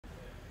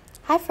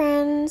Hi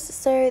friends,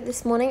 so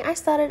this morning I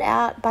started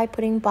out by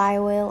putting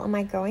bio oil on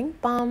my growing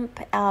bump.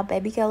 Our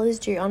baby girl is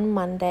due on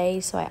Monday,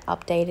 so I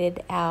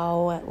updated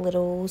our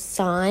little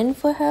sign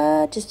for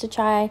her just to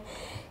try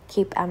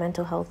keep our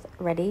mental health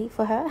ready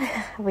for her.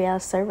 We are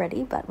so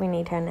ready, but we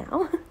need her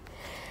now.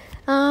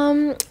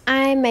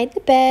 I made the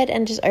bed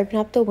and just opened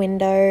up the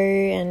window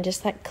and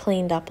just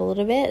cleaned up a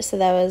little bit. So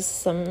there was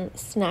some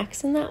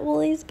snacks in that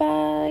Woolies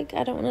bag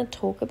I don't want to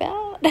talk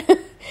about.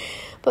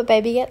 But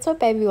baby gets what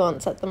baby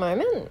wants at the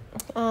moment.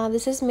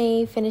 This is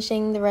me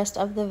finishing the rest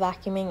of the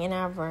vacuuming in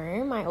our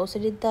room. I also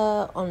did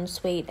the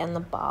ensuite and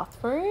the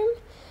bathroom,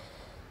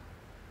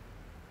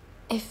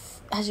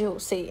 as you'll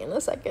see in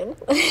a second.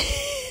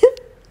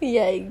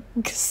 Yay,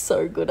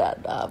 so good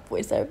at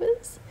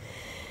voiceovers.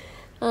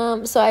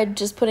 So I'm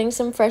just putting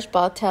some fresh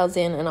bath towels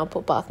in, and I'll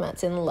put bath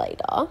mats in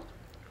later.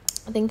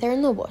 I think they're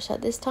in the wash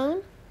at this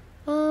time.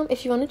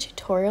 If you want a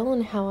tutorial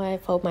on how I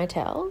fold my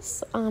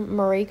towels,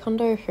 Marie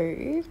Kondo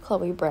Who,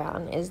 Chloe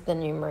Brown is the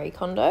new Marie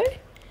Kondo.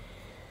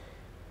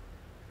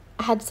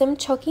 I had some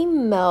chalky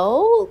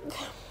milk.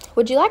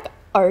 Would you like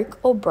oak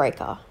or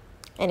breaker?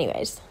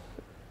 Anyways,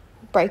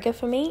 breaker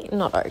for me,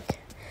 not oak.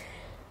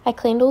 I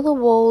cleaned all the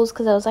walls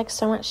because there was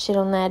so much shit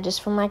on there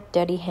just from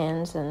dirty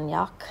hands and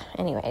yuck.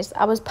 Anyways,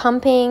 I was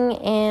pumping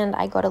and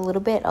I got a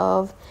little bit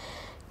of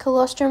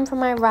colostrum from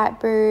my right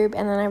boob,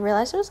 and then I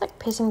realized it was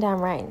pissing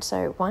down rain,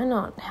 so why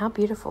not? How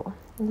beautiful.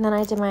 And then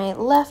I did my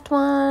left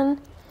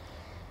one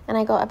and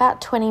I got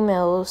about 20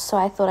 mils, so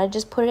I thought I'd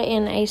just put it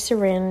in a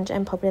syringe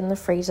and pop it in the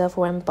freezer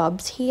for when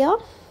Bub's here.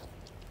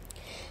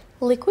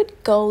 Liquid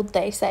gold,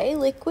 they say.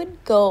 Liquid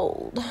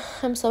gold.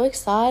 I'm so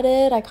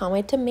excited. I can't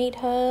wait to meet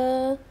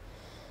her.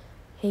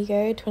 Here you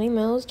go, 20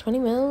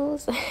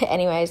 mils.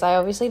 Anyways, I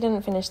obviously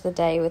didn't finish the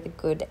day with a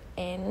good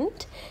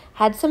end.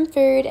 Had some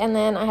food, and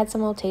then I had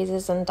some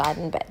Maltesers and died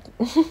in bed.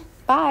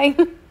 Bye.